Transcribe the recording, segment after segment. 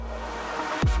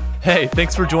Hey,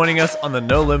 thanks for joining us on the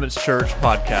No Limits Church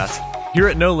podcast. Here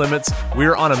at No Limits, we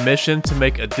are on a mission to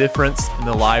make a difference in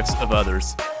the lives of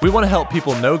others. We want to help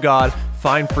people know God,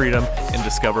 find freedom, and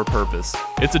discover purpose.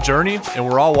 It's a journey, and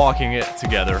we're all walking it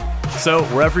together. So,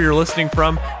 wherever you're listening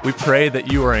from, we pray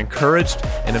that you are encouraged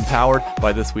and empowered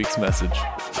by this week's message.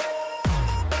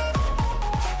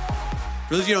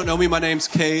 For those of you who don't know me, my name's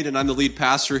Cade, and I'm the lead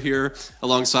pastor here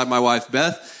alongside my wife,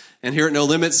 Beth. And here at No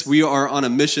Limits, we are on a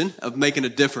mission of making a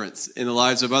difference in the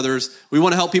lives of others. We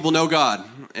want to help people know God,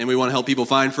 and we want to help people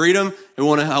find freedom, and we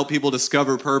want to help people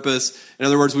discover purpose. In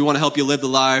other words, we want to help you live the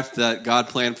life that God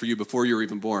planned for you before you were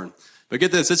even born. But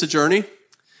get this, it's a journey,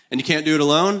 and you can't do it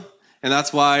alone, and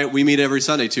that's why we meet every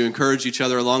Sunday, to encourage each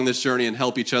other along this journey and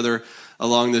help each other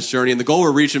along this journey. And the goal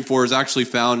we're reaching for is actually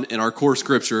found in our core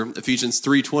scripture, Ephesians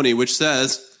 3:20, which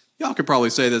says, y'all could probably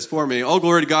say this for me, "Oh,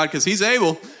 glory to God, because He's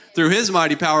able, through His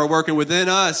mighty power working within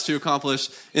us, to accomplish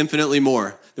infinitely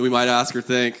more than we might ask or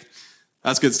think."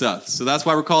 That's good stuff. So that's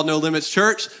why we're called No Limits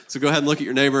Church. So go ahead and look at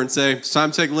your neighbor and say, it's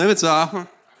time to take the limits off.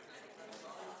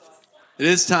 It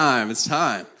is time. It's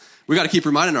time. We got to keep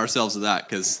reminding ourselves of that,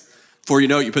 because before you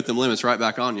know it, you put them limits right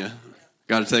back on you.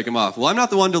 Got to take them off. Well, I'm not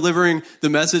the one delivering the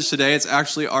message today. It's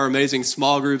actually our amazing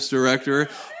small groups director,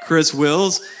 Chris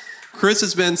Wills. Chris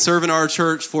has been serving our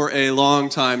church for a long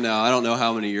time now. I don't know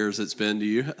how many years it's been. Do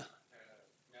you?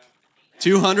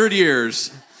 200 years.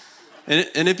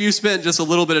 And if you spent just a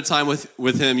little bit of time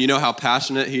with him, you know how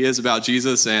passionate he is about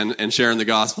Jesus and sharing the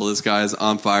gospel. This guy is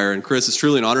on fire. And Chris, it's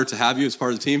truly an honor to have you as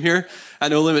part of the team here at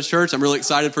No Limits Church. I'm really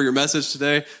excited for your message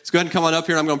today. So go ahead and come on up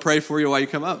here, and I'm going to pray for you while you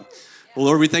come up. Well,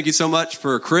 Lord, we thank you so much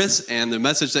for Chris and the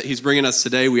message that he's bringing us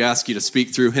today. We ask you to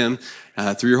speak through him,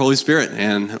 through your Holy Spirit,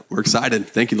 and we're excited.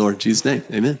 Thank you, Lord. In Jesus' name,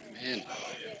 amen. Amen.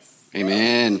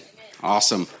 Amen.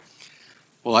 Awesome.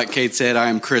 Well, like Kate said, I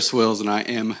am Chris Wills, and I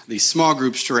am the small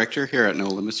groups director here at No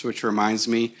Limits, which reminds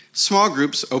me, small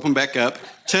groups open back up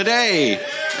today.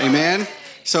 Amen.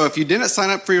 So if you didn't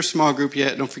sign up for your small group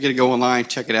yet, don't forget to go online,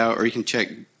 check it out, or you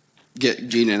can get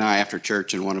Gina and I after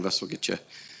church, and one of us will get you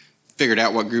figured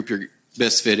out what group you're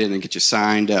best fit in and get you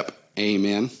signed up.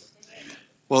 Amen.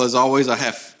 Well, as always, I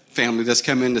have family that's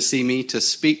come in to see me to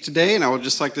speak today, and I would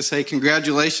just like to say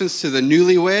congratulations to the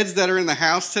newlyweds that are in the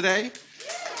house today.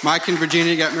 Mike and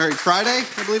Virginia got married Friday,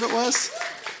 I believe it was.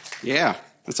 Yeah,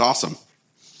 that's awesome.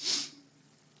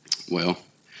 Well,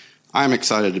 I'm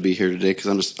excited to be here today because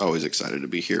I'm just always excited to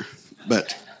be here.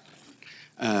 But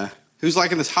who's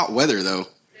liking this hot weather, though?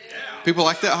 People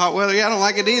like that hot weather? Yeah, I don't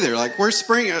like it either. Like, where's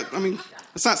spring? I mean,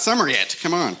 it's not summer yet.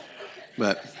 Come on.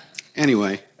 But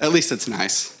anyway, at least it's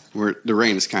nice. The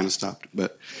rain has kind of stopped.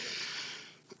 But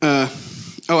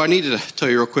I needed to tell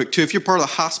you real quick, too. If you're part of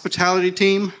the hospitality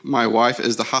team, my wife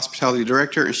is the hospitality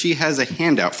director, and she has a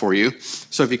handout for you.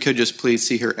 So if you could just please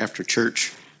see her after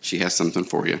church, she has something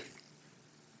for you.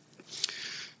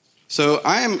 So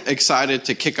I am excited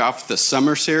to kick off the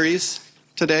summer series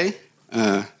today.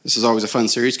 This is always a fun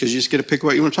series because you just get to pick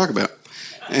what you want to talk about.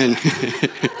 And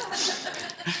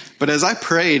but as I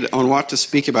prayed on what to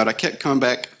speak about, I kept coming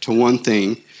back to one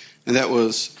thing, and that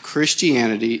was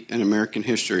Christianity and American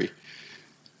history.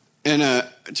 And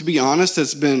to be honest,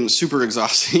 it's been super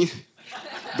exhausting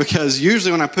because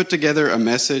usually when I put together a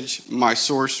message, my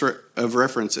source of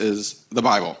reference is the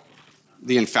Bible,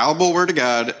 the infallible Word of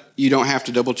God. You don't have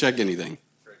to double check anything.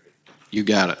 You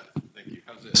got it. Thank you.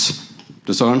 How's this?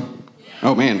 This on?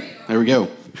 Oh man, there we go.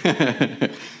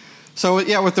 So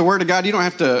yeah, with the Word of God, you don't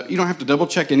have to double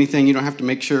check anything. You don't have to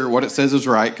make sure what it says is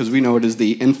right, because we know it is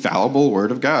the infallible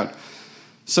Word of God.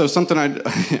 So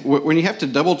when you have to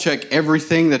double check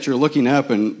everything that you're looking up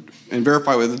and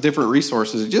verify with different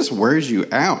resources, it just wears you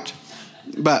out.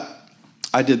 But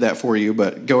I did that for you.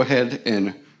 But go ahead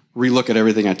and relook at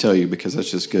everything I tell you, because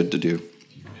that's just good to do.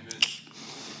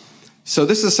 So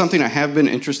this is something I have been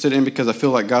interested in because I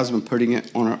feel like God's been putting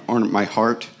it on my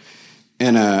heart.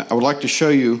 And I would like to show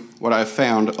you what I've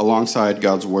found alongside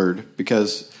God's Word.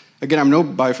 Because, again,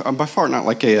 I'm by far not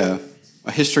like a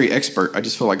history expert. I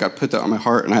just feel like God put that on my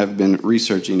heart, and I have been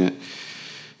researching it.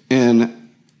 And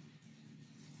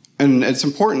it's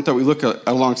important that we look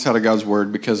alongside of God's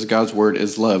Word, because God's Word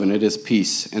is love, and it is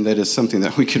peace. And that is something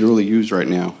that we could really use right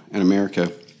now in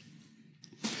America.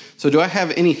 So do I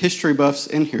have any history buffs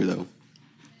in here, though?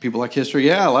 People like history?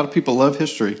 Yeah, a lot of people love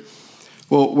history.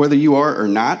 Well, whether you are or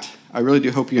not, I really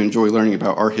do hope you enjoy learning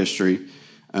about our history,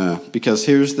 because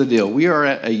here's the deal. We are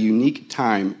at a unique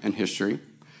time in history.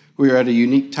 We are at a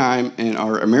unique time in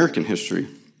our American history.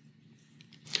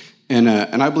 And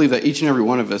I believe that each and every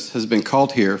one of us has been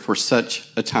called here for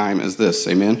such a time as this.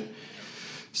 Amen?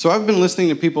 So I've been listening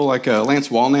to people like Lance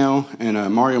Wallnau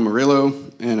and Mario Murillo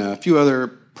and a few other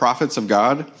prophets of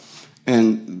God.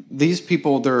 And these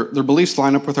people, their beliefs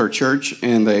line up with our church,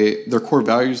 and their core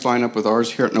values line up with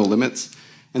ours here at No Limits.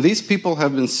 And these people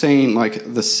have been saying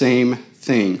like the same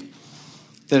thing,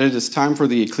 that it is time for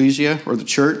the ecclesia or the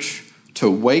church to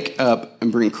wake up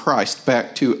and bring Christ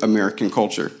back to American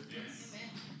culture.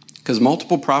 Because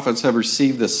multiple prophets have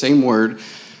received the same word,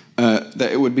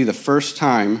 that it would be the first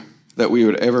time that we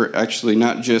would ever actually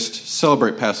not just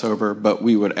celebrate Passover, but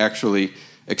we would actually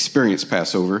experience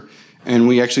Passover. And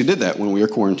we actually did that when we were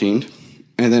quarantined.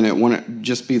 And then it wouldn't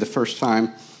just be the first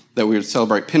time that we would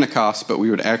celebrate Pentecost, but we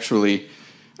would actually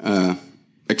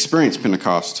experience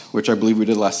Pentecost, which I believe we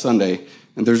did last Sunday.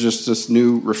 And there's just this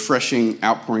new refreshing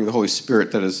outpouring of the Holy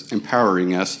Spirit that is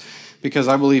empowering us, because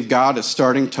I believe God is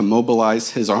starting to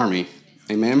mobilize his army.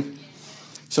 Amen?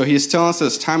 So he is telling us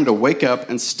it's time to wake up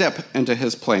and step into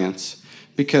his plans,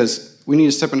 because we need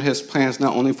to step into his plans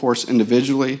not only for us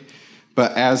individually,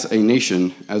 but as a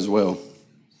nation as well.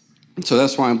 And so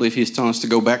that's why I believe he's telling us to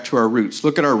go back to our roots.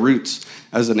 Look at our roots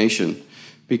as a nation,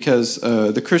 because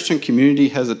the Christian community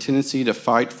has a tendency to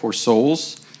fight for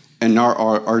souls and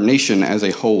our nation as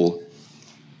a whole.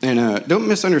 And don't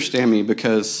misunderstand me,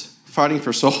 because fighting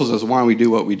for souls is why we do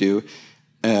what we do.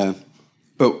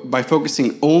 But by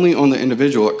focusing only on the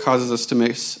individual, it causes us to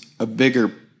miss a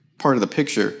bigger part of the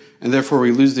picture, and therefore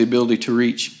we lose the ability to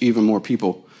reach even more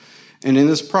people. And in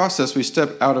this process, we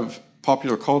step out of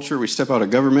popular culture, we step out of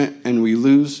government, and we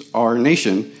lose our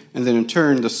nation. And then in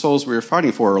turn, the souls we are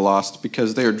fighting for are lost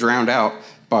because they are drowned out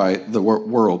by the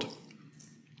world.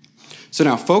 So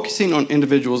now, focusing on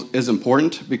individuals is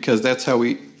important, because that's how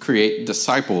we create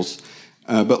disciples.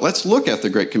 But let's look at the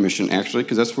Great Commission, actually,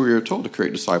 because that's where we are told to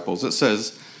create disciples. It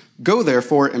says, "Go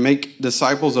therefore and make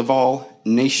disciples of all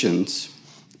nations,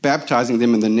 baptizing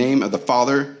them in the name of the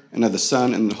Father and of the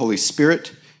Son and the Holy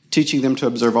Spirit, teaching them to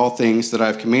observe all things that I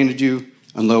have commanded you,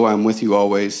 and lo, I am with you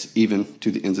always, even to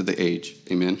the ends of the age."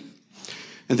 Amen.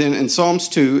 And then in Psalms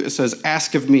 2, it says,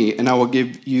 "Ask of me, and I will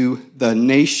give you the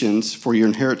nations for your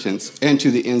inheritance, and to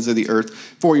the ends of the earth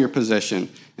for your possession."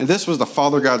 And this was the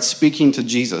Father God speaking to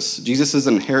Jesus. Jesus'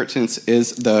 inheritance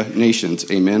is the nations.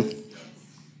 Amen.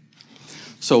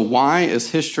 So why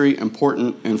is history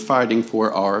important in fighting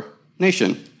for our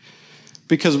nation?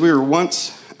 Because we were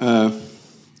once,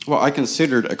 I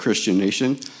considered a Christian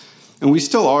nation, and we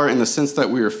still are, in the sense that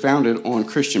we were founded on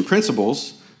Christian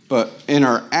principles, but in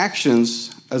our actions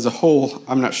as a whole,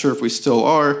 I'm not sure if we still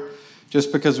are,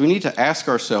 just because we need to ask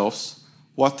ourselves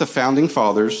what the founding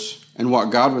fathers and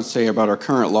what God would say about our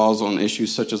current laws on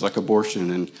issues such as like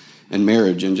abortion and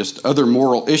marriage and just other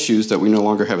moral issues that we no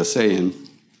longer have a say in.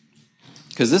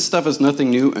 Because this stuff is nothing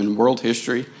new in world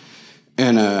history,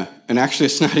 and actually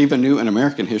it's not even new in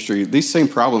American history. These same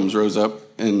problems rose up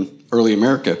in early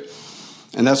America,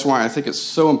 and that's why I think it's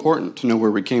so important to know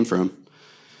where we came from.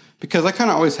 Because I kind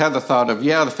of always had the thought of,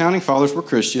 the founding fathers were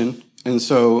Christian, and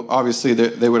so obviously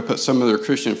they would have put some of their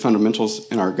Christian fundamentals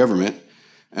in our government.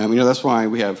 That's why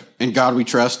we have, "In God we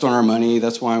trust" on our money.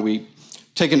 That's why we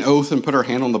take an oath and put our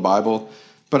hand on the Bible.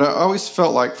 But I always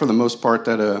felt like, for the most part,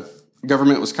 that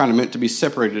government was kind of meant to be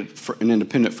separated and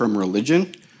independent from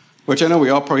religion, which I know we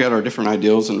all probably had our different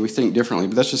ideals and we think differently,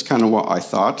 but that's just kind of what I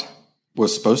thought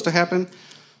was supposed to happen.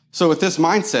 So with this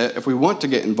mindset, if we want to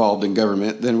get involved in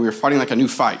government, then we're fighting like a new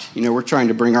fight. We're trying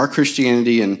to bring our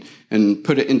Christianity and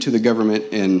put it into the government,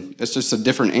 and it's just a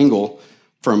different angle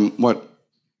from what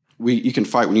you can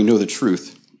fight when you know the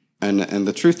truth. And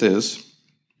the truth is,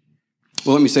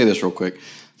 well, let me say this real quick.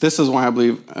 This is why I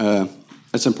believe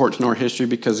it's important to know our history,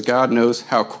 because God knows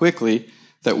how quickly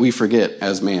that we forget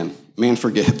as man. Man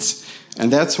forgets.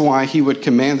 And that's why he would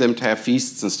command them to have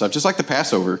feasts and stuff, just like the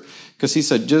Passover, because he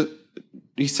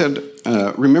said,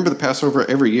 remember the Passover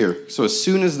every year. So as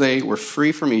soon as they were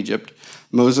free from Egypt,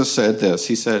 Moses said this.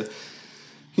 He said,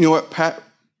 "You know what,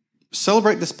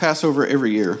 celebrate this Passover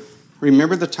every year.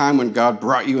 Remember the time when God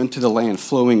brought you into the land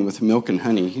flowing with milk and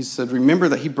honey." He said, remember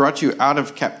that he brought you out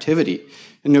of captivity.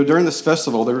 And during this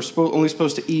festival, they were only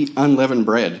supposed to eat unleavened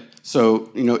bread. So,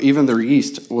 even their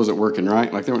yeast wasn't working,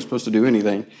 right? Like they weren't supposed to do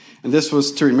anything. And this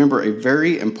was to remember a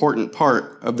very important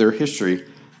part of their history.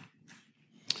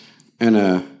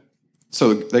 And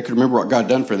so they could remember what God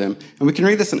done for them. And we can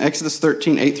read this in Exodus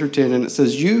 13, 8 through 10. And it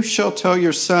says, "You shall tell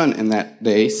your son in that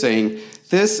day, saying,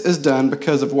 'This is done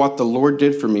because of what the Lord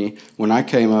did for me when I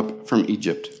came up from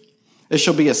Egypt. It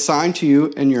shall be a sign to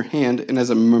you in your hand and as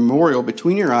a memorial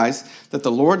between your eyes, that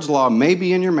the Lord's law may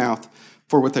be in your mouth.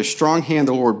 For with a strong hand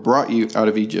the Lord brought you out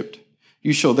of Egypt.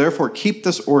 You shall therefore keep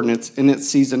this ordinance in its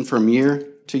season from year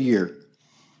to year.'"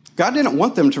 God didn't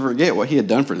want them to forget what he had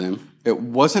done for them. It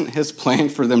wasn't his plan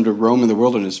for them to roam in the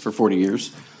wilderness for 40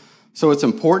 years. So it's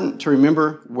important to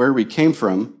remember where we came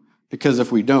from, because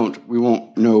if we don't, we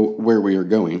won't know where we are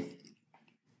going.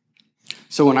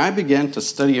 So when I began to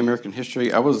study American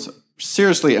history, I was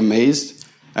seriously amazed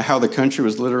at how the country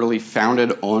was literally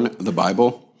founded on the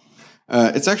Bible.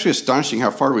 It's actually astonishing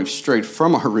how far we've strayed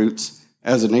from our roots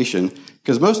as a nation,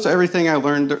 because most of everything I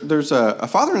learned, there's a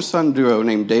father and son duo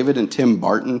named David and Tim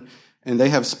Barton, and they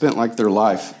have spent like their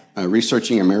life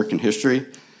researching American history.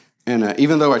 And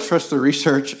even though I trust their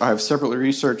research, I have separately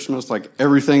researched most like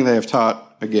everything they have taught.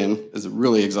 Again, is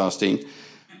really exhausting.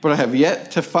 But I have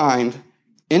yet to find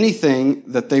anything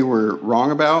that they were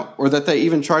wrong about, or that they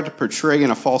even tried to portray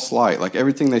in a false light. Like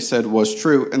everything they said was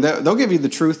true. And they'll give you the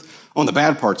truth on the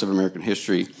bad parts of American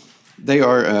history. They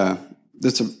are,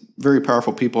 it's a very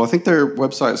powerful people. I think their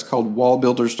website is called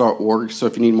wallbuilders.org. So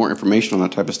if you need more information on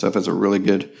that type of stuff, it's a really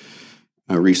good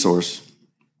resource.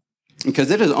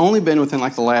 Because it has only been within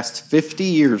like the last 50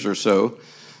 years or so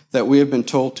that we have been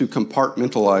told to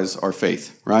compartmentalize our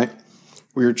faith, right?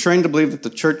 We are trained to believe that the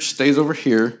church stays over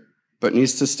here, but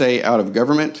needs to stay out of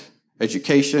government,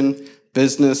 education,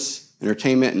 business,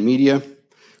 entertainment, and media,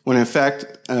 when in fact,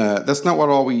 that's not what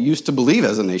all we used to believe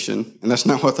as a nation, and that's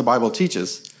not what the Bible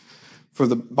teaches. For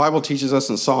the Bible teaches us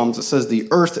in Psalms, it says, "The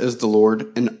earth is the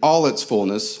Lord, and all its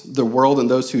fullness, the world and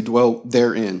those who dwell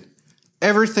therein."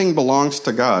 Everything belongs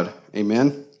to God.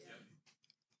 Amen?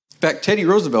 In fact, Teddy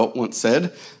Roosevelt once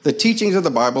said, "The teachings of the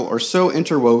Bible are so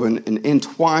interwoven and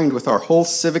entwined with our whole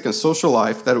civic and social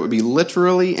life that it would be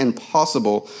literally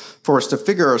impossible for us to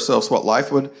figure ourselves what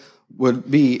life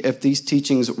would be if these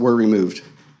teachings were removed."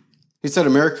 He said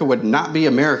America would not be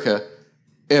America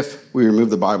if we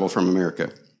removed the Bible from America.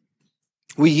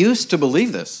 We used to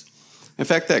believe this. In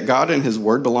fact, that God and his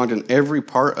word belonged in every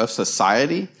part of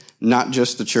society, not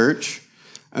just the church.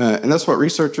 And that's what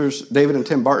researchers David and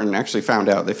Tim Barton actually found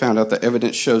out. They found out that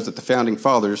evidence shows that the founding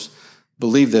fathers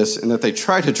believed this, and that they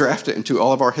tried to draft it into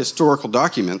all of our historical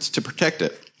documents to protect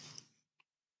it.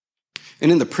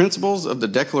 And in the principles of the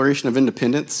Declaration of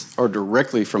Independence are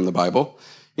directly from the Bible.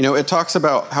 You know, it talks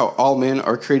about how all men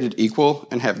are created equal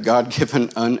and have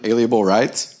God-given unalienable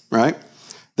rights, right?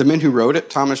 The men who wrote it,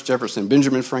 Thomas Jefferson,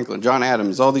 Benjamin Franklin, John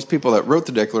Adams, all these people that wrote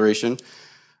the Declaration,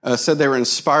 said they were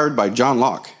inspired by John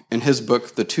Locke in his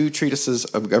book, The Two Treatises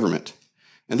of Government.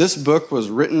 And this book was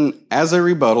written as a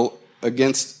rebuttal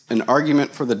against an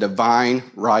argument for the divine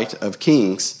right of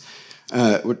kings,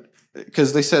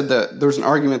 because they said that there was an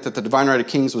argument that the divine right of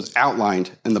kings was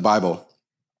outlined in the Bible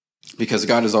because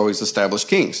God has always established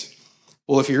kings.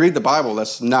 Well, if you read the Bible,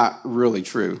 that's not really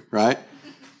true, right?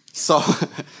 Saul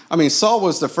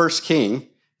was the first king,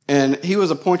 and he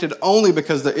was appointed only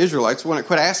because the Israelites wouldn't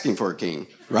quit asking for a king,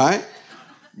 right?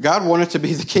 God wanted to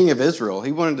be the king of Israel.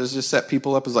 He wanted to just set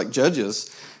people up as like judges.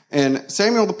 And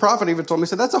Samuel the prophet even told me, he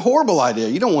said, "That's a horrible idea.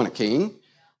 You don't want a king."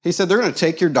 He said, "They're going to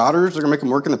take your daughters, they're going to make them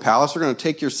work in the palace, they're going to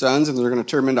take your sons, and they're going to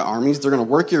turn them into armies, they're going to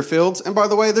work your fields, and by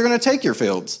the way, they're going to take your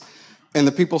fields." And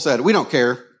the people said, "We don't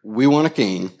care. We want a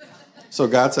king." So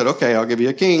God said, "Okay, I'll give you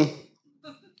a king."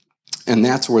 And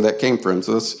that's where that came from.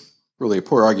 So that's really a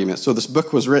poor argument. So this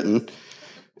book was written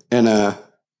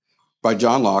by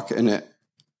John Locke, and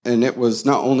it was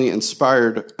not only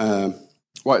inspired,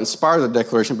 what inspired the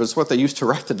Declaration, but it's what they used to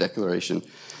write the Declaration.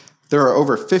 There are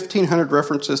over 1,500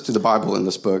 references to the Bible in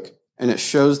this book, and it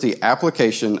shows the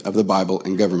application of the Bible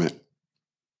in government.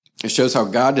 It shows how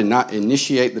God did not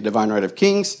initiate the divine right of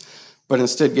kings, but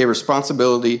instead gave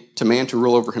responsibility to man to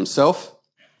rule over himself,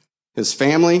 his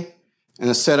family, and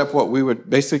to set up what we would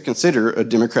basically consider a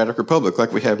democratic republic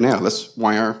like we have now. That's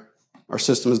why our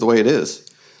system is the way it is.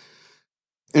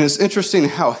 And it's interesting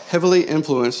how heavily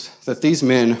influenced that these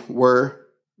men were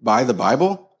by the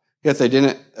Bible, yet they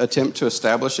didn't attempt to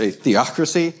establish a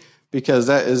theocracy, because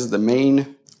that is the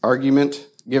main argument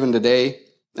given today.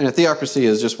 And a theocracy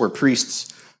is just where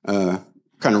priests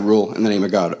kind of rule in the name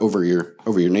of God over your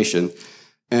nation.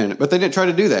 But they didn't try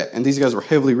to do that. And these guys were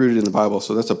heavily rooted in the Bible,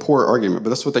 so that's a poor argument. But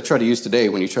that's what they try to use today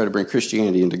when you try to bring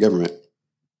Christianity into government.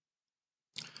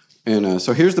 And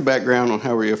so here's the background on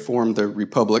how we have formed the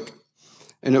republic.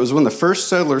 And it was when the first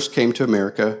settlers came to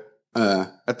America.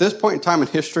 At this point in time in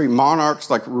history, monarchs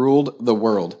ruled the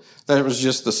world. That was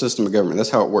just the system of government.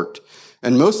 That's how it worked.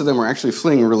 And most of them were actually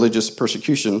fleeing religious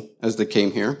persecution as they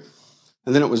came here.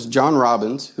 And then it was John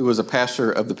Robbins, who was a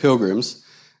pastor of the Pilgrims,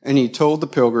 and he told the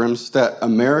Pilgrims that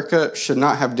America should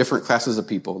not have different classes of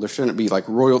people. There shouldn't be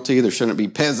royalty. There shouldn't be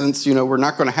peasants. We're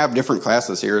not going to have different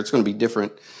classes here. It's going to be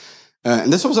different.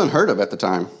 And this was unheard of at the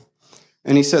time.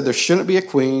 And he said there shouldn't be a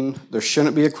queen. There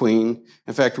shouldn't be a queen.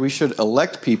 In fact, we should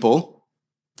elect people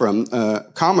from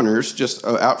commoners just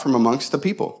out from amongst the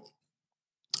people.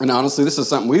 And honestly, this is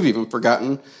something we've even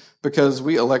forgotten because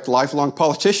we elect lifelong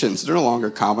politicians. They're no longer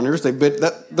commoners.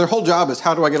 Their whole job is,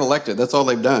 how do I get elected? That's all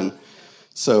they've done.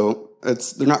 So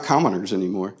they're not commoners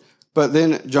anymore. But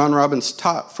then John Robbins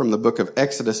taught from the book of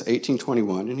Exodus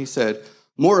 18:21, and he said,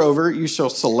 "Moreover, you shall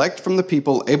select from the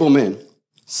people able men,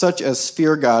 such as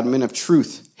fear God, men of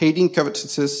truth, hating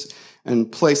covetousness,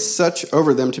 and place such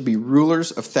over them to be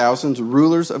rulers of thousands,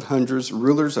 rulers of hundreds,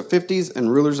 rulers of 50s,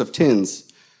 and rulers of 10s."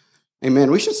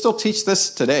 Amen. We should still teach this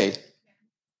today,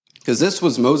 because this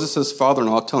was Moses'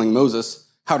 father-in-law telling Moses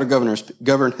how to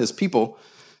govern his people.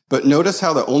 But notice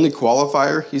how the only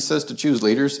qualifier he says to choose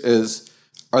leaders is,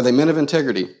 are they men of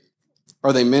integrity?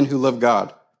 Are they men who love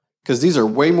God? Because these are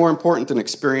way more important than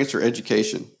experience or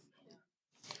education.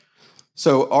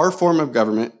 So our form of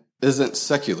government isn't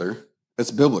secular,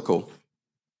 it's biblical.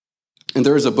 And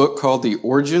there is a book called The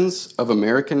Origins of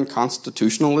American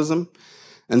Constitutionalism.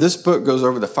 And this book goes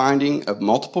over the finding of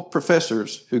multiple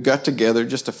professors who got together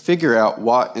just to figure out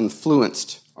what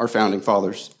influenced our founding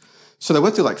fathers. So they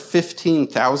went through like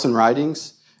 15,000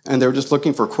 writings, and they were just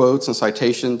looking for quotes and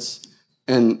citations.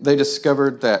 And they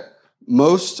discovered that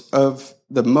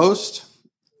the most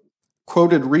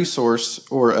quoted resource,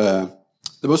 or the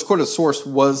most quoted source,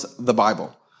 was the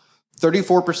Bible.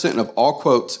 34% of all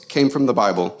quotes came from the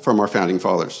Bible, from our founding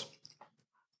fathers.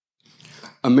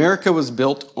 America was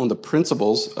built on the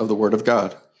principles of the Word of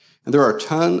God. And there are a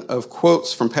ton of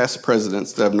quotes from past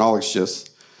presidents that have acknowledged this,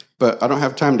 but I don't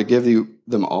have time to give you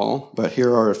them all, but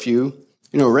here are a few.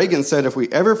 Reagan said, "If we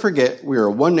ever forget we are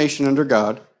one nation under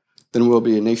God, then we'll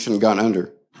be a nation gone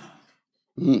under."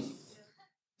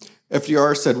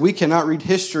 FDR said, "We cannot read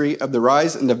history of the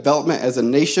rise and development as a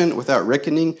nation without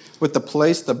reckoning with the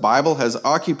place the Bible has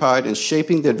occupied in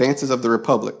shaping the advances of the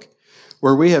Republic.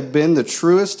 Where we have been the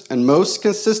truest and most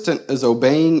consistent is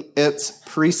obeying its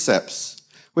precepts.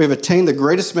 We have attained the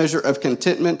greatest measure of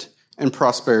contentment and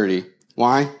prosperity."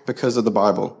 Why? Because of the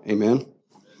Bible. Amen.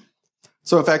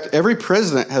 So, in fact, every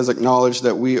president has acknowledged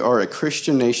that we are a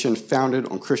Christian nation founded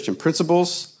on Christian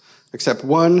principles, except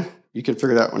one. You can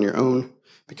figure it out on your own,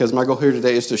 because my goal here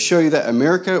today is to show you that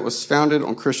America was founded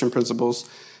on Christian principles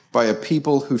by a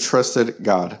people who trusted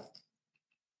God.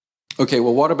 Okay,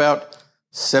 well, what about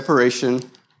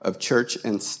separation of church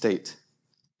and state?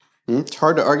 It's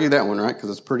hard to argue that one, right? Because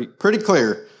it's pretty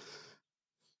clear.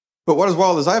 But what is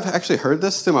wild is I've actually heard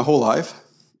this through my whole life.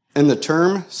 And the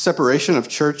term separation of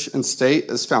church and state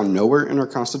is found nowhere in our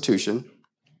Constitution.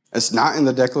 It's not in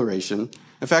the Declaration.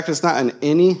 In fact, it's not in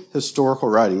any historical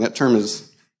writing. That term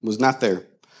was not there.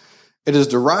 It is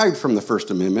derived from the First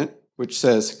Amendment, which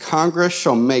says, "Congress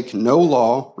shall make no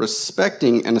law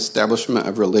respecting an establishment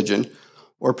of religion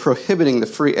or prohibiting the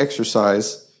free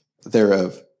exercise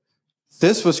thereof."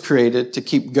 This was created to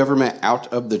keep government out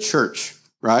of the church,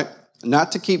 right?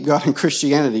 Not to keep God and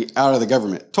Christianity out of the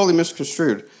government. Totally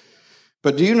misconstrued.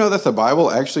 But do you know that the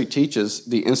Bible actually teaches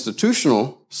the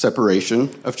institutional separation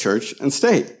of church and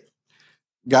state?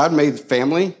 God made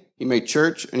family, he made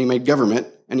church, and he made government,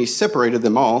 and he separated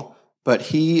them all, but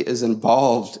he is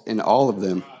involved in all of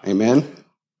them. Amen?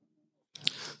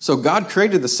 So God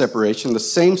created the separation, the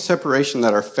same separation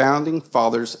that our founding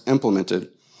fathers implemented.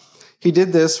 He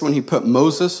did this when he put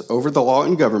Moses over the law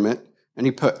and government, and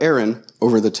he put Aaron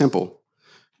over the temple,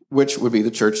 which would be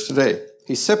the church today.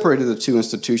 He separated the two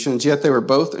institutions, yet they were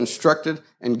both instructed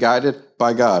and guided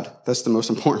by God. That's the most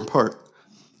important part.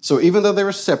 So even though they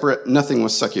were separate, nothing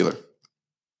was secular.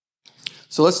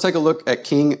 So let's take a look at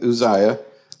King Uzziah.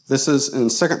 This is in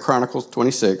 2 Chronicles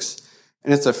 26,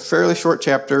 and it's a fairly short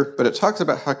chapter, but it talks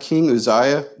about how King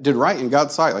Uzziah did right in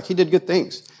God's sight. Like, he did good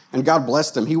things, and God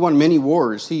blessed him. He won many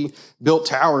wars. He built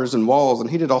towers and walls, and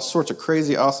he did all sorts of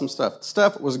crazy, awesome stuff.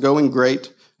 Stuff was going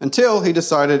great until he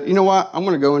decided, you know what, I'm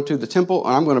going to go into the temple,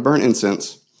 and I'm going to burn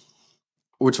incense,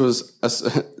 which was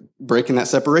breaking that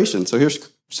separation. So here's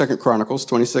 2 Chronicles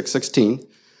 26:16.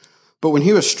 "But when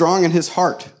he was strong in his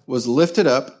heart, was lifted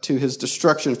up to his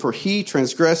destruction, for he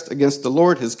transgressed against the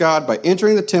Lord his God by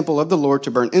entering the temple of the Lord to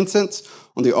burn incense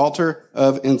on the altar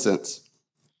of incense."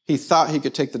 He thought he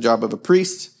could take the job of a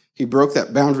priest. He broke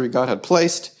that boundary God had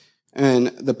placed, and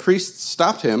the priest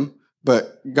stopped him,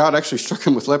 but God actually struck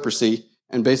him with leprosy,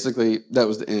 and basically that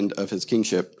was the end of his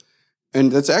kingship.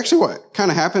 And that's actually what kind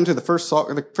of happened to the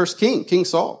first king, King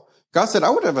Saul. God said, "I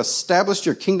would have established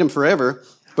your kingdom forever."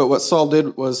 But what Saul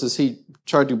did was he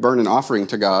tried to burn an offering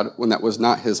to God when that was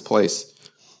not his place.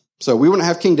 So we wouldn't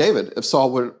have King David if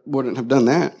Saul wouldn't have done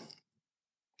that.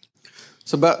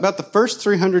 So about the first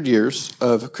 300 years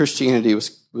of Christianity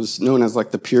was known as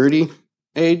like the purity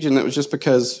age, and that was just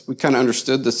because we kind of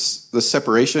understood the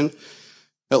separation.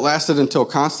 It lasted until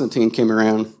Constantine came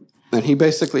around And he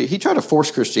tried to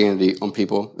force Christianity on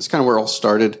people. It's kind of where it all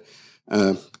started,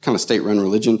 kind of state-run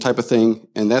religion type of thing.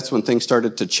 And that's when things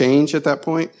started to change at that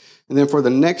point. And then for the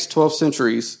next 12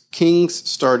 centuries, kings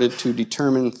started to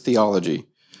determine theology.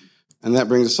 And that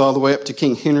brings us all the way up to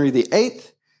King Henry VIII.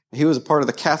 He was a part of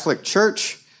the Catholic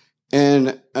Church.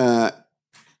 And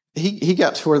he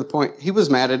got to where the point, he was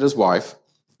mad at his wife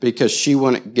because she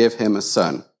wouldn't give him a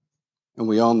son. And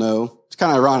we all know, it's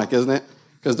kind of ironic, isn't it?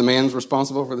 Because the man's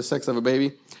responsible for the sex of a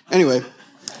baby. Anyway,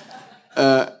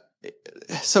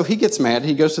 so he gets mad.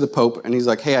 He goes to the Pope, and he's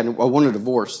like, hey, I want a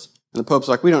divorce. And the Pope's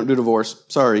like, we don't do divorce.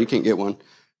 Sorry, you can't get one.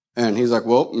 And he's like,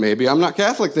 well, maybe I'm not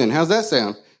Catholic then. How's that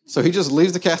sound? So he just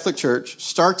leaves the Catholic Church,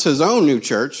 starts his own new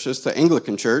church, just the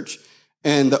Anglican Church.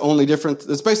 And the only difference,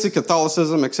 it's basically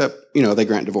Catholicism, except, they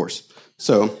grant divorce.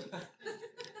 So,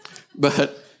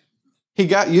 but he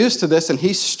got used to this, and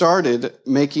he started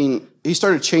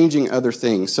changing other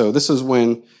things. So this is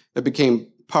when it became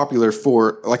popular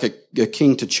for like a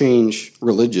king to change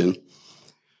religion.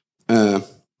 So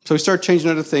he started changing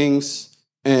other things,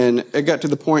 and it got to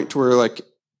the point to where like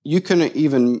you couldn't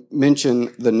even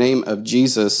mention the name of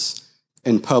Jesus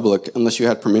in public unless you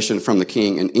had permission from the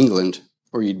king in England,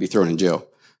 or you'd be thrown in jail.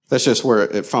 That's just where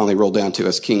it finally rolled down to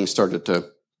as kings started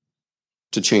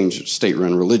to change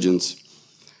state-run religions.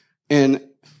 And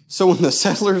so when the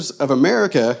settlers of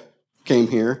America came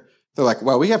here, they're like,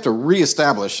 well, we have to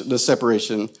reestablish the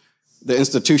separation, the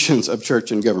institutions of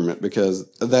church and government, because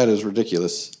that is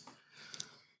ridiculous.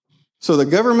 So the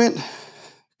government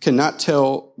cannot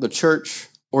tell the church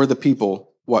or the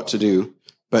people what to do,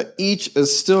 but each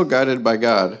is still guided by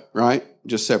God, right?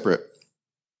 Just separate.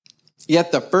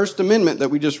 Yet the First Amendment that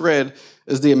we just read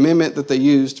is the amendment that they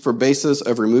used for basis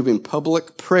of removing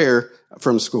public prayer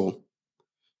from school.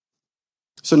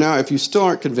 So now, if you still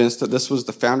aren't convinced that this was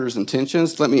the founders'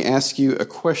 intentions, let me ask you a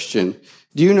question.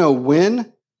 Do you know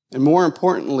when, and more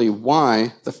importantly,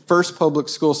 why the first public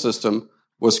school system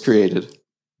was created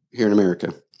here in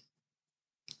America?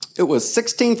 It was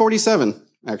 1647,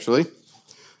 actually.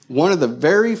 One of the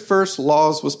very first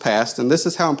laws was passed, and this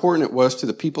is how important it was to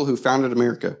the people who founded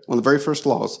America. One of the very first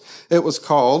laws. It was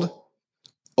called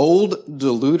Old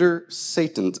Deluder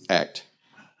Satan's Act.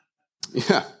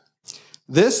 Yeah.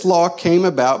 This law came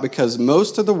about because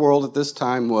most of the world at this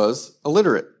time was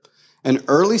illiterate, and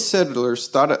early settlers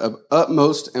thought it of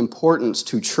utmost importance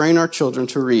to train our children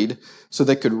to read so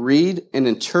they could read and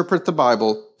interpret the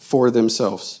Bible for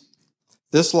themselves.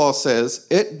 This law says,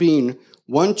 it being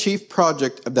one chief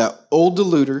project of that old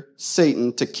deluder,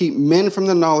 Satan, to keep men from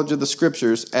the knowledge of the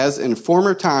Scriptures as in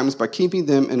former times by keeping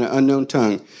them in an unknown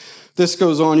tongue. This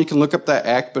goes on, you can look up that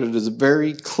act, but it is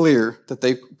very clear that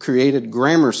they created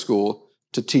grammar school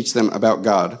to teach them about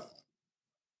God.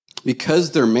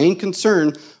 Because their main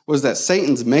concern was that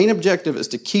Satan's main objective is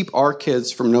to keep our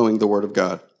kids from knowing the Word of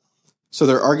God. So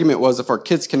their argument was if our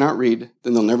kids cannot read,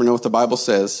 then they'll never know what the Bible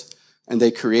says. And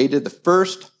they created the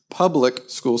first public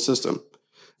school system,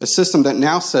 a system that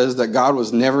now says that God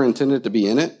was never intended to be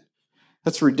in it.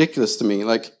 That's ridiculous to me.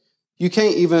 Like, you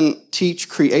can't even teach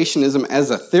creationism as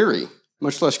a theory,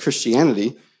 much less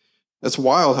Christianity. That's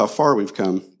wild how far we've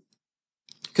come.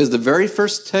 Because the very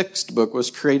first textbook was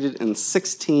created in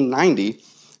 1690,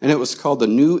 and it was called the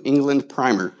New England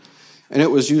Primer. And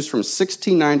it was used from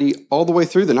 1690 all the way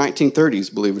through the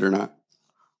 1930s, believe it or not.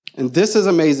 And this is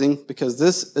amazing because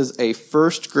this is a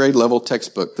first grade level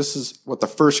textbook. This is what the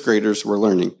first graders were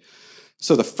learning.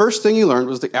 So the first thing you learned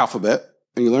was the alphabet,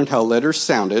 and you learned how letters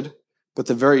sounded. But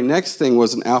the very next thing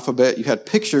was an alphabet. You had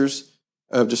pictures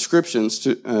of descriptions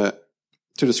to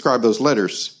describe those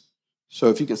letters. So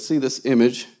if you can see this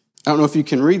image, I don't know if you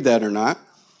can read that or not,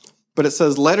 but it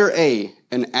says letter A,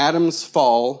 in Adam's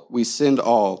fall we sinned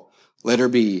all. Letter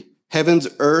B, heavens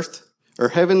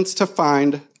to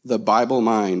find the Bible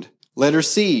mind. Letter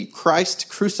C, Christ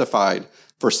crucified,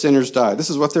 for sinners died. This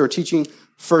is what they were teaching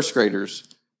first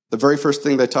graders, the very first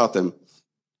thing they taught them.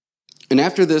 And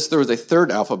after this, there was a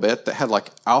third alphabet that had like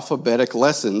alphabetic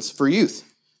lessons for youth.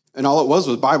 And all it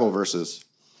was Bible verses.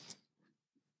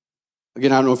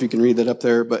 Again, I don't know if you can read that up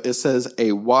there, but it says,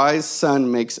 a wise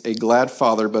son makes a glad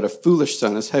father, but a foolish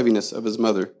son is heaviness of his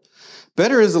mother.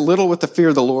 Better is a little with the fear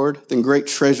of the Lord than great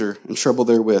treasure and trouble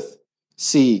therewith.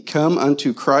 See, come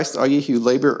unto Christ, all ye who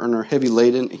labor and are heavy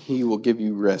laden, and he will give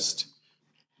you rest.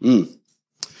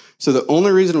 So the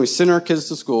only reason we sent our kids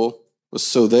to school was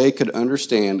so they could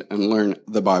understand and learn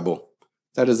the Bible.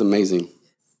 That is amazing.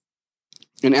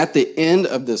 And at the end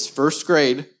of this first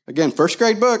grade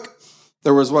book,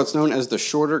 there was what's known as the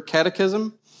Shorter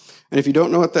Catechism. And if you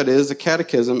don't know what that is, the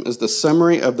Catechism is the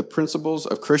summary of the principles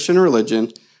of Christian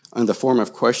religion in the form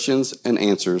of questions and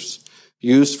answers.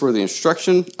 used for the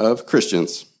instruction of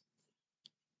Christians.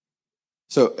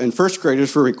 So, and first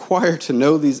graders were required to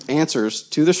know these answers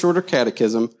to the Shorter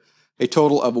Catechism, a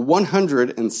total of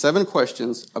 107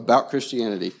 questions about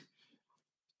Christianity.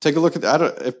 Take a look at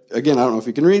that. Again, I don't know if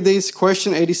you can read these.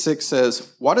 Question 86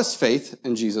 says, what is faith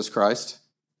in Jesus Christ?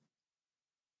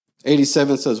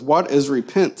 87 says, what is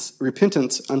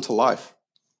repentance unto life?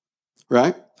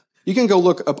 Right? You can go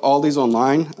look up all these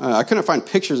online. I couldn't find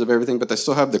pictures of everything, but they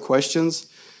still have the questions.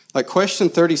 Like question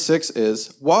 36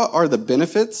 is, what are the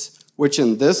benefits which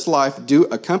in this life do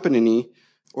accompany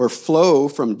or flow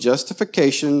from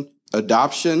justification,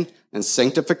 adoption, and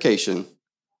sanctification?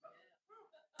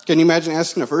 Can you imagine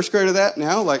asking a first grader that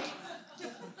now?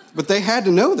 But they had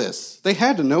to know this. They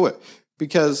had to know it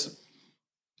because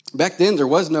back then there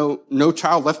was no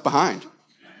child left behind.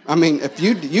 I mean, if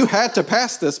you had to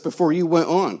pass this before you went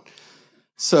on.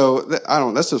 So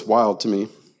that's just wild to me.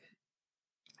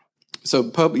 So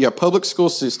public school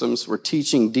systems were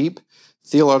teaching deep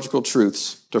theological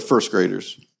truths to first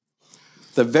graders.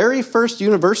 The very first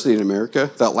university in America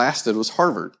that lasted was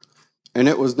Harvard. And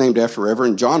it was named after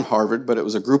Reverend John Harvard, but it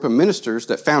was a group of ministers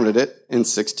that founded it in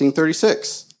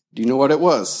 1636. Do you know what it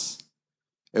was?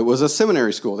 It was a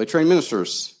seminary school. They trained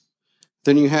ministers.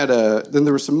 Then you had then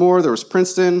there was some more. There was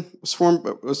Princeton.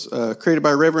 It was created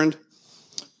by a Reverend.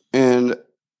 And,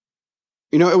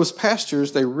 it was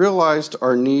pastors. They realized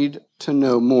our need to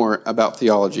know more about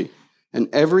theology. And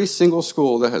every single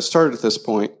school that has started at this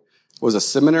point was a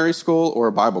seminary school or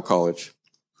a Bible college.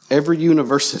 Every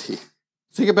university.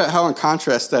 Think about how in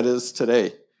contrast that is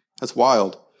today. That's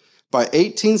wild. By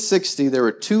 1860, there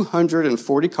were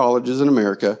 240 colleges in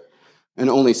America, and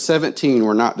only 17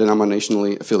 were not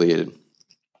denominationally affiliated.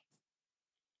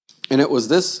 And it was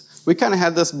this, we kind of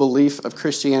had this belief of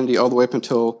Christianity all the way up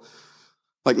until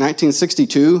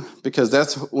 1962, because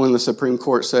that's when the Supreme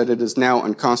Court said it is now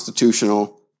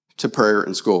unconstitutional to pray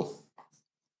in school.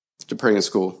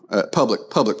 Public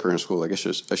prayer in school, I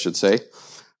guess I should say.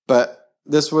 But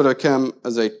this would have come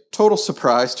as a total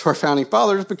surprise to our founding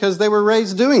fathers because they were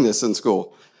raised doing this in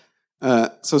school.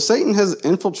 So Satan has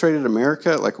infiltrated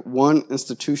America like one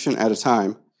institution at a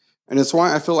time. And it's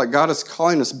why I feel like God is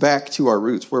calling us back to our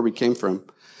roots, where we came from.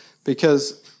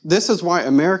 Because this is why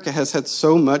America has had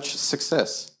so much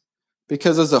success.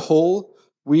 Because as a whole,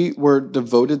 we were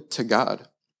devoted to God.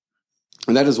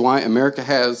 And that is why America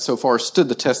has so far stood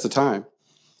the test of time.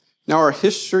 Now, our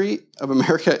history of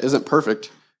America isn't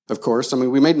perfect. Of course,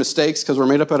 we made mistakes because we're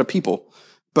made up out of people,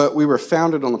 but we were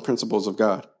founded on the principles of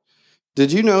God.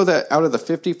 Did you know that out of the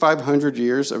 5,500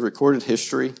 years of recorded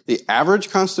history, the average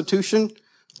Constitution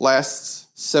lasts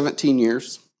 17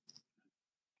 years?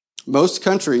 Most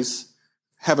countries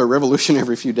have a revolution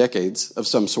every few decades of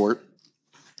some sort,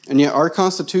 and yet our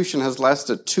Constitution has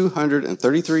lasted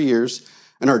 233 years,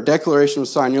 and our Declaration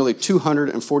was signed nearly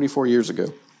 244 years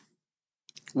ago.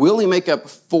 We only make up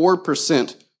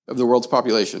 4% of the world's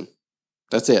population.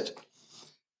 That's it.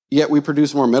 Yet we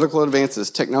produce more medical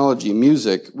advances, technology,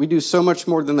 music. We do so much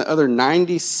more than the other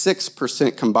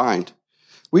 96% combined.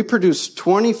 We produce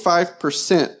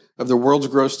 25% of the world's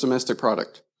gross domestic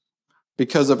product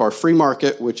because of our free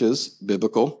market, which is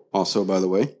biblical also, by the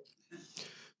way.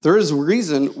 There is a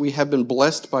reason we have been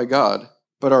blessed by God,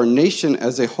 but our nation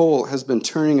as a whole has been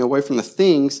turning away from the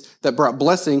things that brought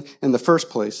blessing in the first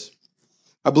place.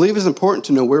 I believe it's important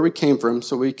to know where we came from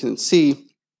so we can see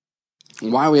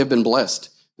why we have been blessed.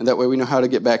 And that way we know how to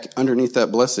get back underneath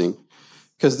that blessing.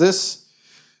 Because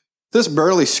this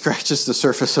barely scratches the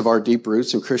surface of our deep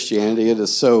roots in Christianity. It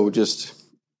is so just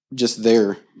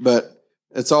there. But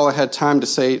it's all I had time to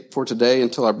say for today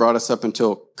until I brought us up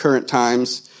until current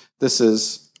times.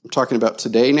 I'm talking about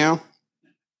today now.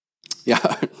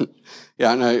 Yeah.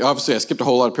 Yeah, and obviously I skipped a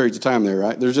whole lot of periods of time there,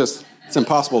 right? It's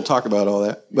impossible to talk about all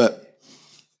that. But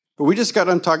we just got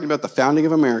done talking about the founding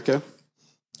of America,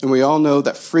 and we all know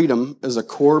that freedom is a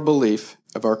core belief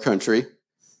of our country.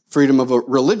 Freedom of a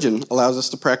religion allows us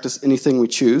to practice anything we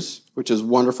choose, which is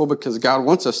wonderful because God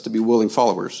wants us to be willing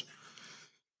followers.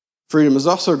 Freedom is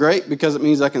also great because it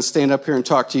means I can stand up here and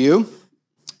talk to you,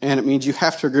 and it means you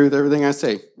have to agree with everything I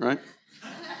say, right?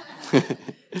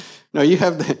 No, you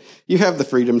have the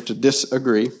freedom to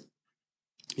disagree.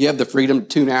 You have the freedom to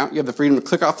tune out. You have the freedom to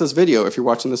click off this video if you're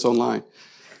watching this online.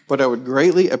 But I would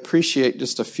greatly appreciate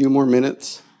just a few more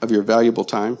minutes of your valuable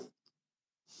time,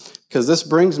 because this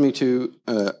brings me to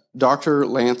Dr.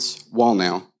 Lance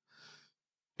Wallnau.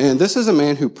 And this is a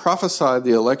man who prophesied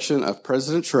the election of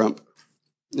President Trump,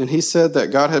 and he said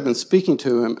that God had been speaking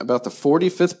to him about the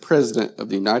 45th president of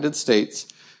the United States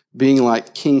being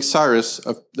like King Cyrus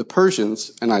of the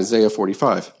Persians in Isaiah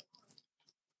 45.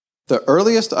 The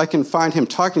earliest I can find him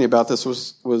talking about this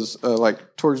was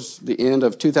like towards the end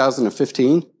of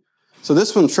 2015. So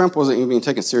this one, Trump wasn't even being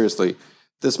taken seriously.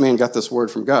 This man got this word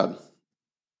from God.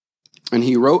 And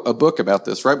he wrote a book about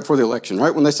this right before the election,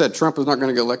 right when they said Trump is not going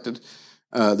to get elected.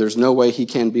 There's no way he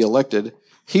can be elected.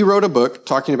 He wrote a book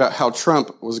talking about how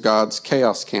Trump was God's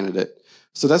chaos candidate.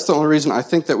 So that's the only reason I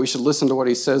think that we should listen to what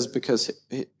he says, because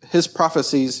his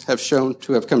prophecies have shown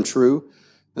to have come true.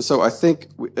 And so I think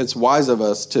it's wise of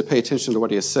us to pay attention to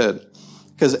what he has said,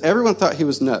 because everyone thought he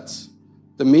was nuts.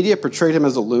 The media portrayed him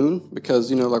as a loon because,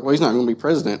 he's not going to be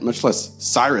president, much less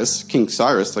Cyrus, King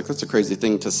Cyrus. Like, that's a crazy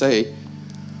thing to say.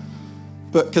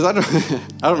 But because I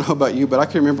don't know about you, but I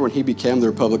can remember when he became the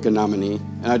Republican nominee,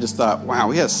 and I just thought, wow,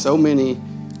 we have so many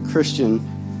Christian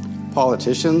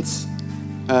politicians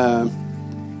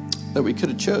that we could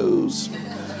have chose.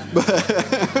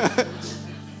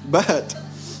 But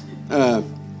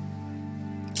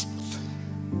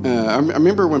I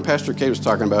remember when Pastor Kate was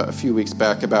talking about a few weeks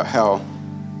back about how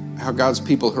God's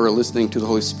people who are listening to the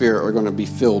Holy Spirit are going to be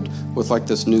filled with like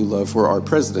this new love for our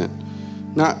president.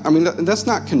 That's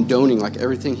not condoning like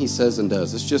everything he says and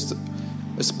does.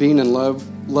 It's being in love,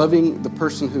 loving the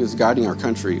person who is guiding our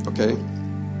country, okay?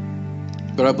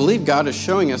 But I believe God is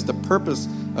showing us the purpose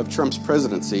of Trump's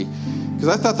presidency, because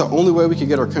I thought the only way we could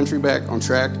get our country back on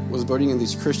track was voting in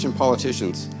these Christian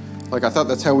politicians. Like, I thought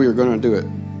that's how we were going to do it.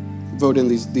 Vote in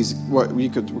these what we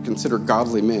could consider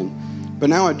godly men. But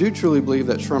now I do truly believe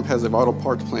that Trump has a vital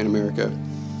part to play in America.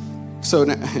 So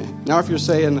now if you're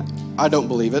saying, I don't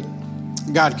believe it,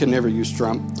 God can never use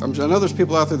Trump. I know there's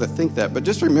people out there that think that, but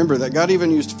just remember that God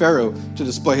even used Pharaoh to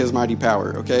display his mighty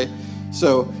power, okay?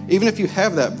 So even if you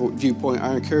have that viewpoint,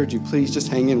 I encourage you, please just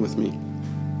hang in with me.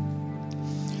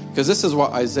 Because this is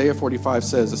what Isaiah 45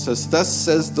 says. It says, "Thus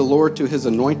says the Lord to his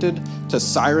anointed, to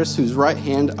Cyrus, whose right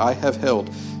hand I have held,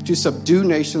 to subdue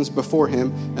nations before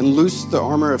him and loose the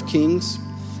armor of kings,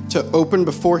 to open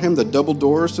before him the double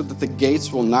doors so that the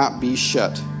gates will not be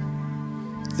shut."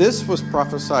 This was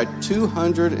prophesied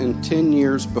 210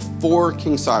 years before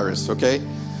King Cyrus, okay?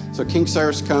 So King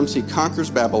Cyrus comes, he conquers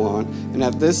Babylon, and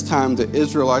at this time the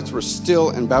Israelites were still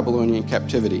in Babylonian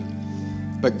captivity.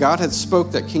 But God had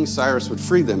spoke that King Cyrus would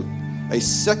free them. A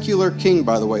secular king,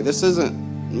 by the way. This isn't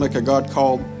like a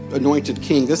God-called anointed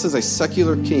king. This is a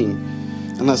secular king.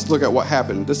 And let's look at what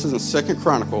happened. This is in 2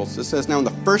 Chronicles. It says, "Now in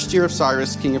the first year of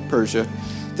Cyrus, king of Persia,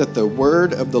 that the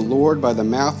word of the Lord by the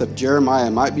mouth of Jeremiah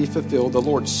might be fulfilled, the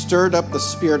Lord stirred up the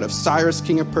spirit of Cyrus,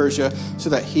 king of Persia, so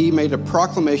that he made a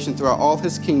proclamation throughout all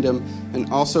his kingdom and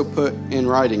also put in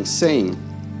writing, saying,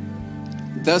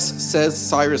 Thus says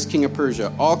Cyrus, king of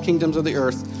Persia, all kingdoms of the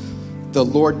earth, the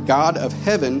Lord God of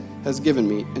heaven has given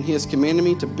me, and he has commanded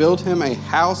me to build him a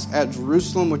house at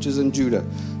Jerusalem, which is in Judah,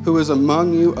 who is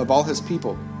among you of all his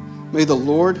people. May the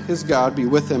Lord his God be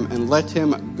with him, and let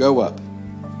him go up.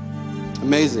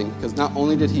 Amazing, because not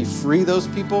only did he free those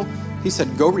people, he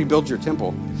said, go rebuild your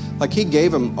temple. Like, he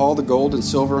gave them all the gold and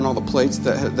silver and all the plates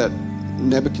that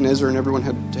Nebuchadnezzar and everyone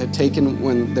had taken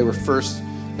when they were first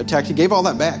attacked. He gave all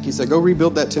that back. He said, go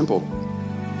rebuild that temple.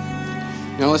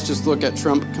 Now let's just look at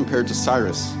Trump compared to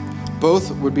Cyrus.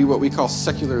 Both would be what we call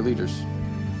secular leaders.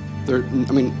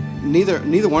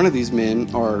 Neither one of these men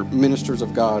are ministers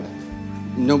of God.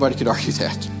 Nobody could argue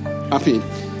that.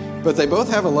 But they both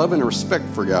have a love and a respect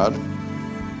for God.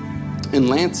 And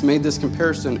Lance made this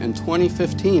comparison in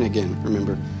 2015 again,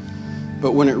 remember.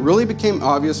 But when it really became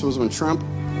obvious was when Trump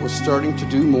was starting to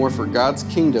do more for God's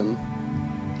kingdom.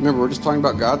 Remember, we're just talking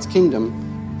about God's kingdom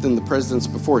than the presidents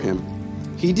before him.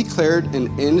 He declared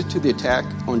an end to the attack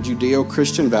on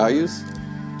Judeo-Christian values.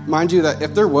 Mind you that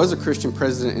if there was a Christian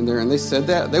president in there and they said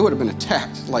that, they would have been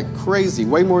attacked like crazy,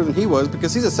 way more than he was,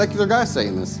 because he's a secular guy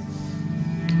saying this.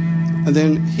 And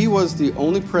then he was the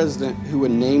only president who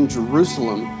would name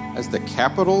Jerusalem as the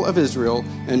capital of Israel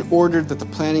and ordered that the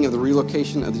planning of the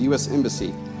relocation of the U.S.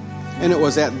 Embassy. And it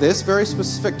was at this very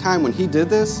specific time when he did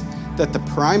this that the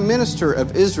prime minister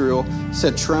of Israel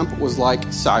said Trump was like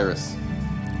Cyrus.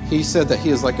 He said that he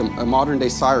is like a modern-day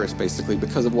Cyrus, basically,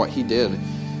 because of what he did.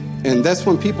 And that's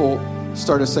when people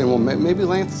started saying, well, maybe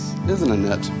Lance isn't a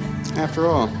nut after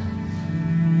all.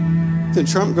 Then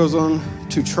Trump goes on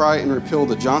to try and repeal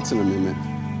the Johnson Amendment.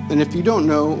 And if you don't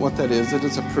know what that is, it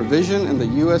is a provision in the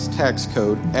U.S. tax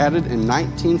code added in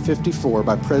 1954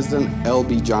 by President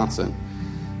L.B. Johnson.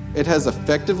 It has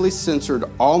effectively censored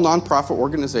all nonprofit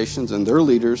organizations and their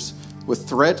leaders with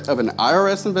threat of an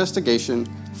IRS investigation,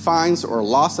 fines, or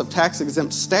loss of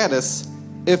tax-exempt status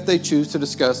if they choose to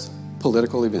discuss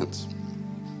political events.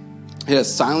 It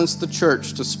has silenced the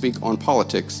church to speak on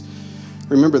politics.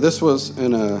 Remember, this was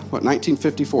in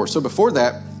 1954. So before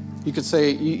that, You could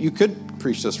say, you could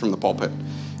preach this from the pulpit.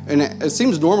 And it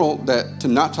seems normal to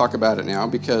not talk about it now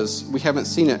because we haven't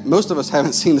seen it. Most of us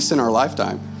haven't seen this in our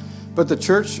lifetime. But the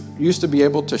church used to be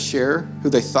able to share who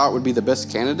they thought would be the best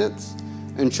candidates.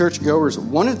 And churchgoers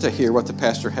wanted to hear what the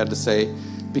pastor had to say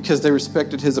because they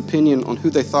respected his opinion on who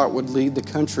they thought would lead the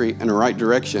country in the right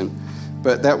direction.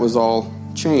 But that was all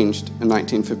changed in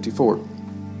 1954.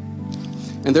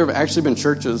 And there have actually been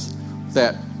churches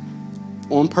that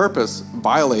on purpose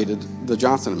violated the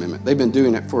Johnson Amendment. They've been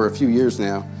doing it for a few years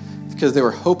now because they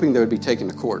were hoping they would be taken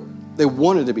to court. They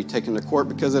wanted to be taken to court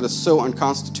because it is so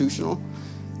unconstitutional.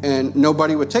 And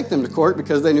nobody would take them to court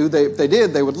because they knew if they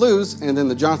did, they would lose, and then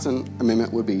the Johnson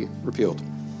Amendment would be repealed.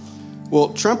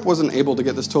 Well, Trump wasn't able to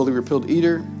get this totally repealed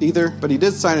either, but he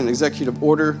did sign an executive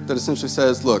order that essentially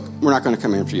says, look, we're not going to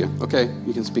come after you, okay?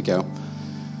 You can speak out.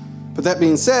 But that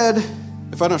being said,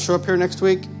 if I don't show up here next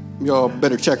week, y'all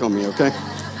better check on me, okay?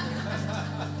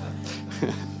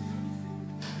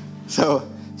 So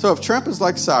if Trump is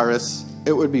like Cyrus,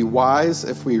 it would be wise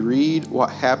if we read what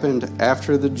happened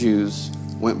after the Jews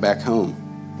went back home,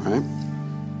 right?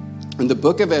 In the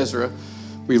book of Ezra,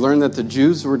 we learn that the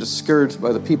Jews were discouraged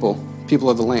by the people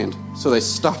of the land. So they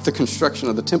stopped the construction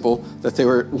of the temple that they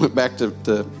went back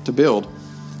to build.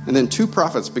 And then two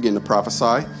prophets began to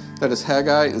prophesy. That is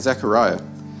Haggai and Zechariah.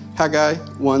 Haggai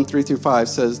 1:3-5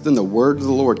 says, Then the word of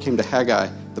the Lord came to Haggai,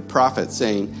 the prophet,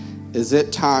 saying, Is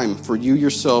it time for you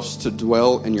yourselves to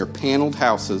dwell in your paneled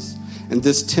houses, and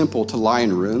this temple to lie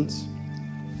in ruins?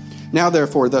 Now,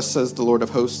 therefore, thus says the Lord of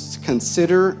hosts,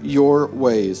 consider your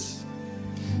ways.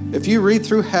 If you read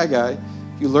through Haggai,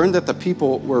 you learn that the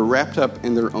people were wrapped up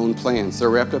in their own plans. They're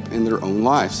wrapped up in their own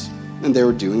lives, and they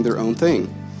were doing their own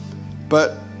thing.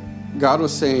 But God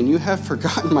was saying, you have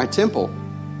forgotten my temple.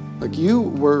 Like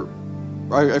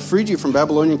I freed you from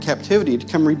Babylonian captivity to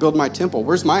come rebuild my temple.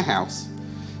 Where's my house?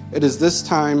 It is this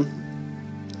time,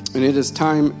 and it is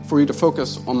time for you to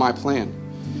focus on my plan.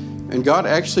 And God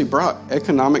actually brought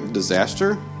economic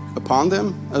disaster upon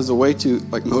them as a way to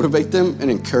motivate them and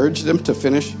encourage them to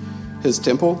finish his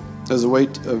temple, as a way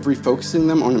of refocusing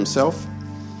them on himself.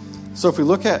 So if we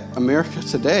look at America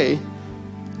today,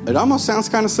 it almost sounds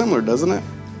kind of similar, doesn't it?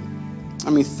 I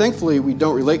mean, thankfully, we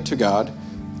don't relate to God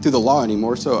through the law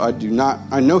anymore, so I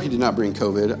know he did not bring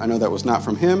COVID. I know that was not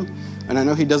from him, and I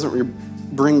know he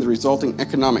doesn't bring the resulting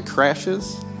economic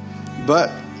crashes, but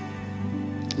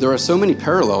there are so many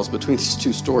parallels between these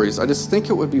two stories. I just think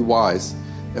it would be wise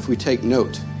if we take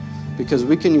note, because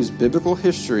we can use biblical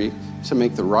history to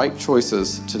make the right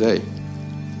choices today.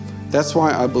 That's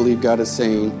why I believe God is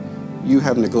saying, you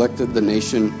have neglected the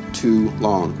nation too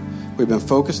long. We've been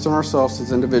focused on ourselves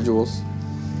as individuals,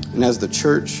 and as the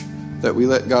church, that we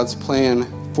let God's plan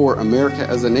for America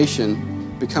as a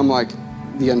nation become like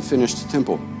the unfinished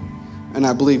temple. And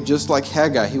I believe just like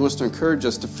Haggai, he wants to encourage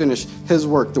us to finish his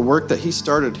work, the work that he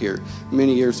started here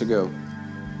many years ago.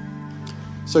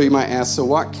 So you might ask, so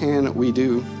what can we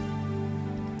do?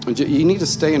 You need to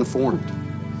stay informed.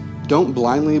 Don't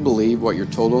blindly believe what you're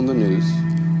told on the news,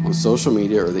 on social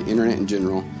media, or the internet in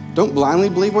general. Don't blindly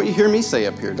believe what you hear me say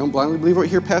up here. Don't blindly believe what you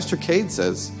hear Pastor Cade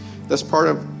says. That's part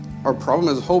of our problem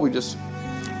as a whole.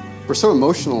 We're so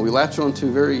emotional. We latch on to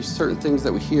very certain things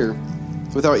that we hear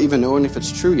without even knowing if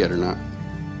it's true yet or not.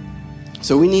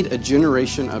 So we need a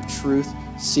generation of truth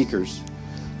seekers.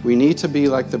 We need to be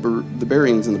like the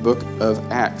Bereans in the book of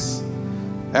Acts.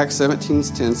 Acts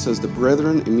 17:10 says, The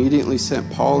brethren immediately sent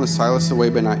Paul and Silas away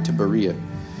by night to Berea.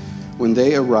 When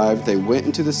they arrived, they went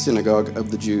into the synagogue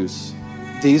of the Jews.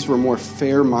 These were more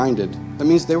fair-minded. That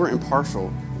means they were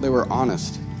impartial. They were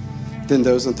honest than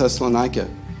those in Thessalonica,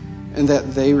 and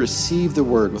that they received the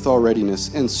word with all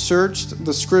readiness and searched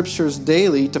the scriptures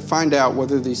daily to find out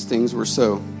whether these things were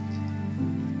so.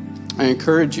 I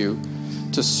encourage you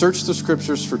to search the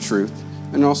scriptures for truth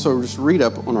and also just read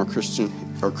up on our Christian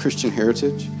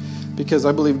heritage, because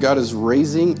I believe God is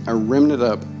raising a remnant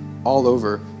up all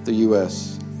over the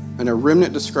U.S. And a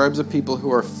remnant describes a people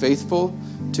who are faithful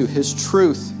to his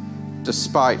truth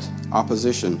despite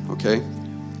opposition, okay?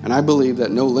 And I believe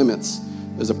that No Limits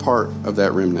is a part of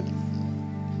that remnant.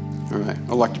 All right,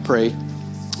 I'd like to pray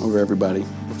over everybody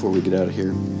before we get out of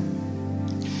here.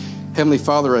 Heavenly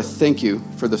Father, I thank you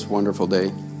for this wonderful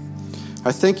day.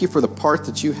 I thank you for the part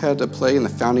that you had to play in the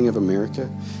founding of America.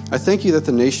 I thank you that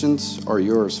the nations are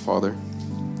yours, Father.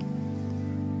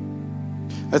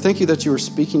 I thank you that you are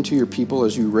speaking to your people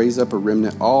as you raise up a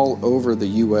remnant all over the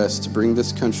U.S. to bring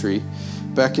this country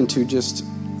back into just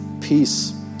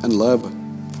peace and love,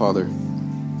 Father.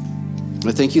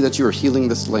 I thank you that you are healing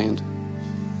this land.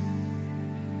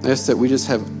 I ask that we just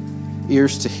have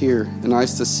ears to hear and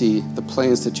eyes to see the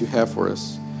plans that you have for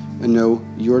us. and know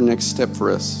your next step for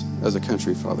us as a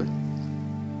country, Father.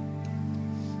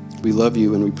 We love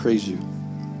you and we praise you.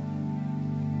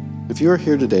 If you are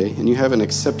here today and you haven't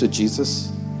accepted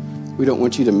Jesus, we don't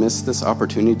want you to miss this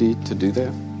opportunity to do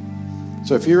that.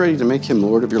 So if you're ready to make him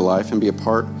Lord of your life and be a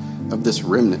part of this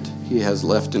remnant he has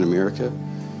left in America,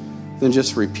 then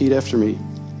just repeat after me.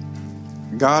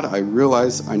 God, I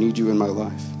realize I need you in my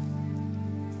life.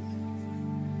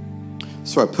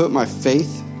 So I put my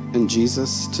faith in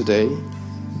Jesus today.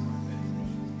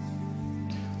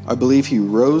 I believe he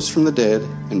rose from the dead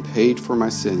and paid for my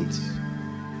sins.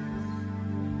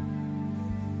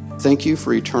 Thank you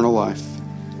for eternal life.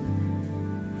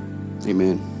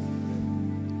 Amen.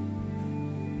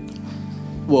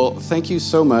 Well, thank you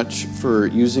so much for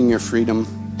using your freedom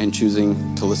and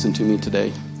choosing to listen to me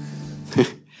today.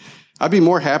 I'd be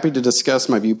more happy to discuss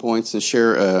my viewpoints and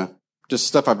share just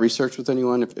stuff I've researched with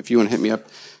anyone. If you want to hit me up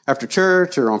after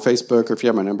church or on Facebook, or if you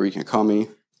have my number, you can call me.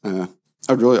 I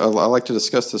like to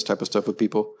discuss this type of stuff with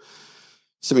people.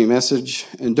 Send me a message.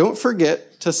 And don't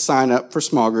forget to sign up for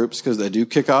small groups because they do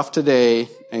kick off today.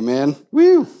 Amen.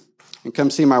 Woo! And come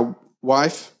see my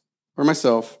wife or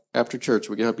myself after church.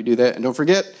 We can help you do that. And don't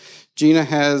forget, Gina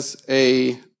has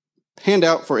a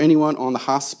handout for anyone on the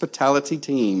hospitality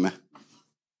team.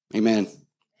 Amen.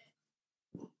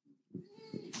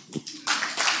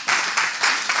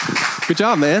 Good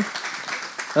job, man.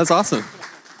 That's awesome.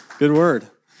 Good word.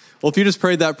 Well, if you just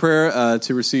prayed that prayer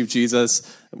to receive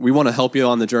Jesus, we want to help you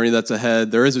on the journey that's ahead.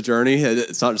 There is a journey.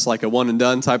 It's not just like a one and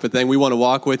done type of thing. We want to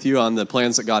walk with you on the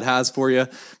plans that God has for you.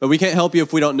 But we can't help you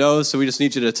if we don't know, so we just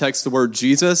need you to text the word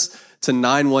Jesus to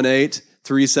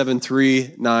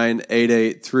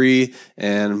 918-373-9883,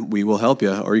 and we will help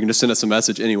you. Or you can just send us a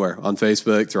message anywhere on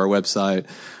Facebook, through our website,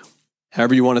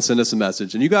 however you want to send us a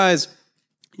message. And you guys,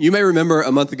 you may remember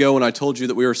a month ago when I told you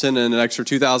that we were sending an extra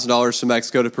 $2,000 to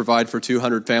Mexico to provide for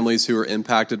 200 families who were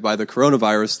impacted by the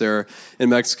coronavirus there in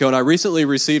Mexico. And I recently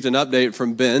received an update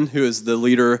from Ben, who is the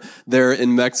leader there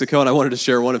in Mexico, and I wanted to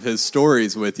share one of his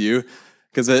stories with you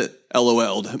because it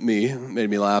LOL'd me, made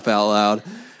me laugh out loud.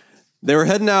 They were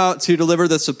heading out to deliver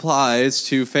the supplies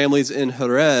to families in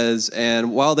Jerez,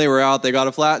 and while they were out, they got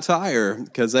a flat tire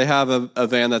because they have a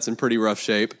van that's in pretty rough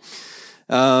shape.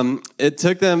 It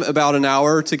took them about an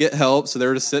hour to get help, so they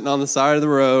were just sitting on the side of the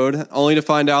road, only to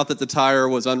find out that the tire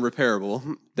was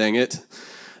unrepairable. Dang it.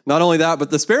 Not only that, but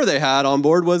the spare they had on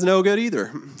board was no good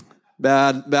either.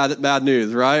 Bad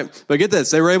news, right? But get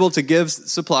this, they were able to give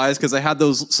supplies because they had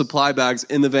those supply bags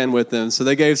in the van with them. So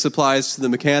they gave supplies to the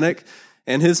mechanic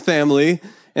and his family,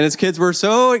 and his kids were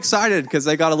so excited because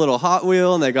they got a little Hot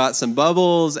Wheel and they got some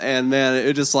bubbles, and man,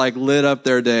 it just like lit up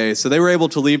their day. So they were able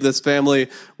to leave this family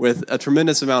with a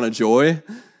tremendous amount of joy,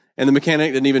 and the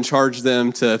mechanic didn't even charge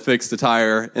them to fix the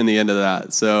tire in the end of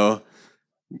that. So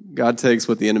God takes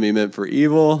what the enemy meant for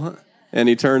evil and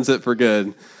he turns it for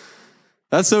good.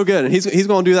 That's so good. And he's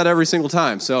going to do that every single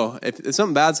time. So if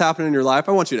something bad's happening in your life,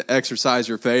 I want you to exercise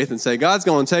your faith and say, God's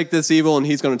going to take this evil and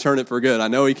he's going to turn it for good. I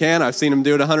know he can. I've seen him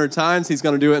do it 100 times. He's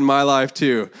going to do it in my life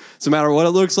too. So no matter what it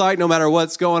looks like, no matter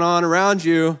what's going on around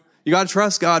you, you got to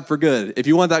trust God for good. If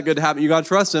you want that good to happen, you got to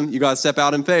trust him. You got to step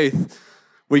out in faith.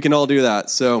 We can all do that.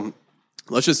 So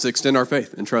let's just extend our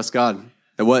faith and trust God.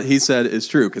 And what he said is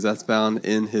true because that's found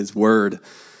in his word.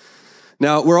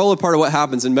 Now, we're all a part of what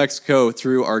happens in Mexico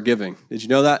through our giving. Did you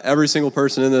know that? Every single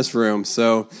person in this room.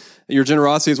 So your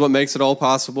generosity is what makes it all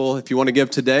possible. If you want to give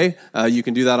today, you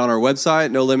can do that on our website.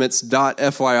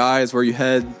 NoLimits.FYI is where you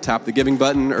head, tap the giving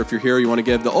button. Or if you're here, you want to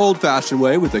give the old-fashioned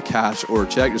way with a cash or a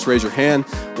check, just raise your hand.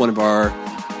 One of our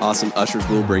awesome ushers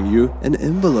will bring you an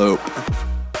envelope.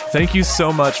 Thank you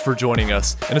so much for joining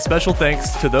us, and a special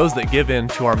thanks to those that give in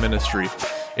to our ministry.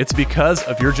 It's because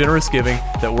of your generous giving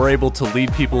that we're able to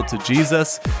lead people to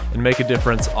Jesus and make a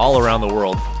difference all around the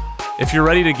world. If you're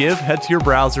ready to give, head to your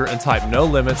browser and type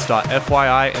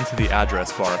nolimits.fyi into the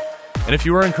address bar. And if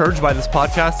you were encouraged by this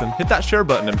podcast, then hit that share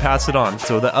button and pass it on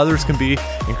so that others can be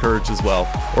encouraged as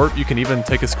well. Or you can even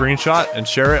take a screenshot and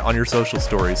share it on your social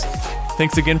stories.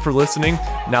 Thanks again for listening.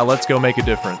 Now let's go make a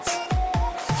difference.